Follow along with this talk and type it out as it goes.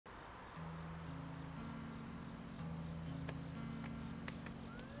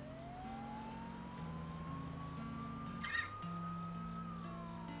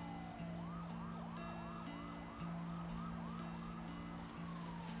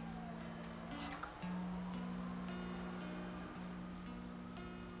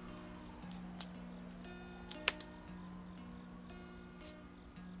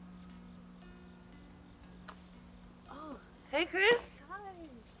Hey, Kris. Hi.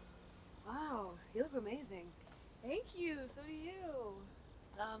 Wow, you look amazing. Thank you. So do you.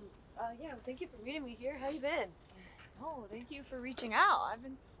 Yeah, thank you for meeting me here. How you been? Oh, thank you for reaching out. I've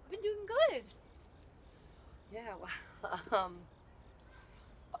been doing good. Yeah, well,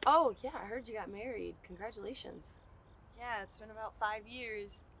 oh, yeah, I heard you got married. Congratulations. Yeah, it's been about 5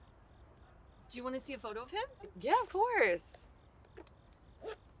 years. Do you want to see a photo of him? Yeah, of course.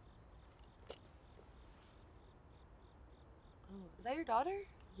 Oh, is that your daughter?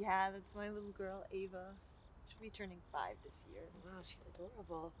 Yeah, that's my little girl, Ava. She'll be turning 5 this year. Wow, she's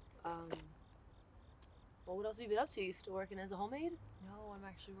adorable. Well, what else have you been up to? You still working as a homemaid? No, I'm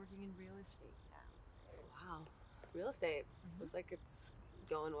actually working in real estate now. Wow, real estate. Looks like it's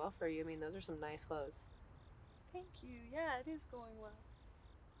going well for you. I mean, those are some nice clothes. Thank you. Yeah, it is going well.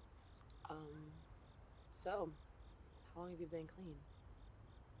 So, how long have you been clean?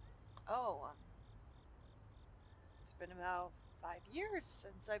 Oh, it's been about 5 years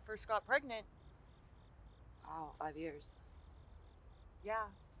since I first got pregnant. Wow, 5 years. Yeah,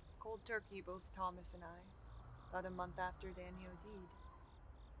 cold turkey, both Thomas and I. About a month after Danny OD'd.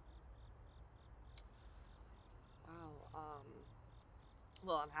 Wow.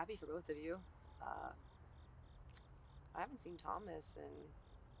 Well, I'm happy for both of you. I haven't seen Thomas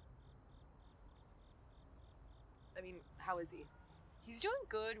I mean, how is he? He's doing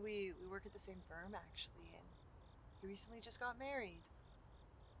good. We work at the same firm, actually, and he recently just got married.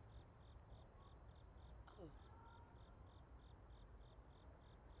 Oh.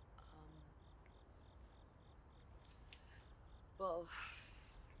 Well,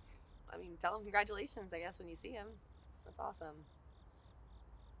 I mean, tell him congratulations, I guess, when you see him. That's awesome.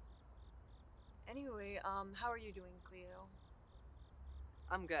 Anyway, how are you doing, Cleo?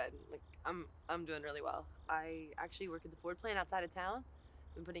 I'm good. Like, I'm doing really well. I actually work at the Ford plant outside of town.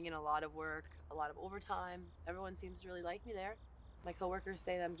 Been putting in a lot of work, a lot of overtime. Everyone seems to really like me there. My coworkers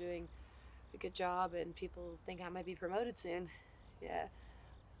say that I'm doing a good job, and people think I might be promoted soon. Yeah.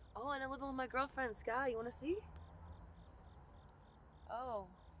 Oh, and I'm living with my girlfriend, Sky. You want to see? Oh,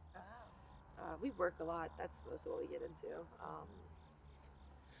 wow. We work a lot. That's most of what we get into. Yeah.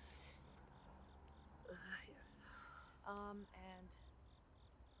 And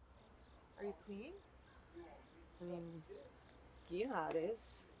are you clean? I mean, you know how it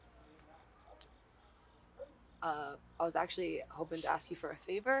is. I was actually hoping to ask you for a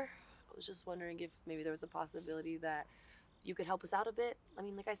favor. I was just wondering if maybe there was a possibility that you could help us out a bit. I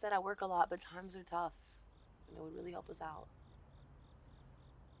mean, like I said, I work a lot, but times are tough, and it would really help us out.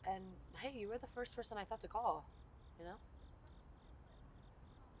 And hey, you were the first person I thought to call, you know?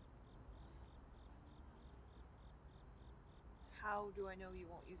 How do I know you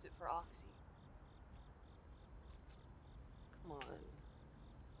won't use it for Oxy? Come on.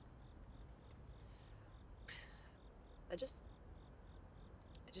 I just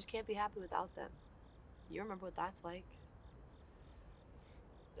can't be happy without them. You remember what that's like.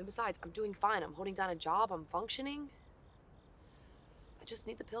 And besides, I'm doing fine. I'm holding down a job. I'm functioning. I just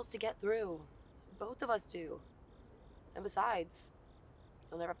need the pills to get through. Both of us do. And besides,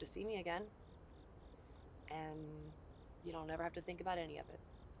 you'll never have to see me again. And you don't ever have to think about any of it.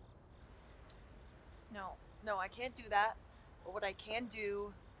 No, I can't do that. But what I can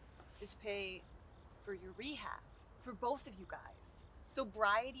do is pay for your rehab. For both of you guys.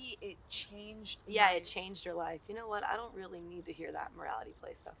 Sobriety, it changed Yeah, it changed your life. You know what? I don't really need to hear that morality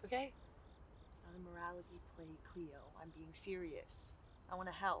play stuff, okay? It's not a morality play, Cleo. I'm being serious. I want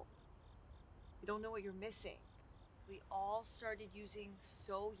to help. You don't know what you're missing. We all started using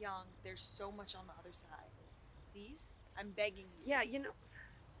so young. There's so much on the other side. Please, I'm begging you. Yeah, you know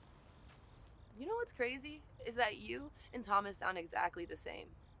what's crazy? Is that you and Thomas sound exactly the same.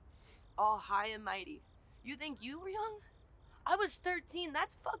 All high and mighty. You think you were young? I was 13.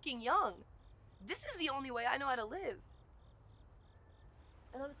 That's fucking young. This is the only way I know how to live.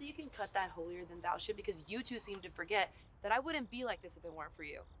 And honestly, you can cut that holier than thou shit because you two seem to forget that I wouldn't be like this if it weren't for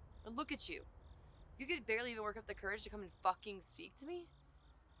you. And look at you. You could barely even work up the courage to come and fucking speak to me.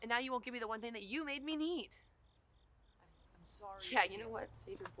 And now you won't give me the one thing that you made me need. I'm sorry. Yeah, you know what?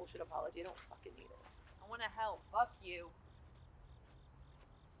 Save your bullshit apology. I don't fucking need it. I want to help. Fuck you.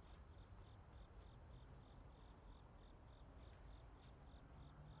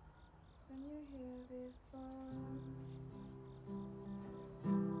 When you're here before,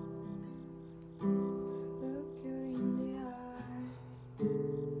 look you in the eye.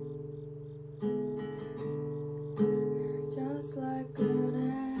 You're just like an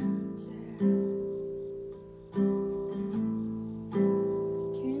angel.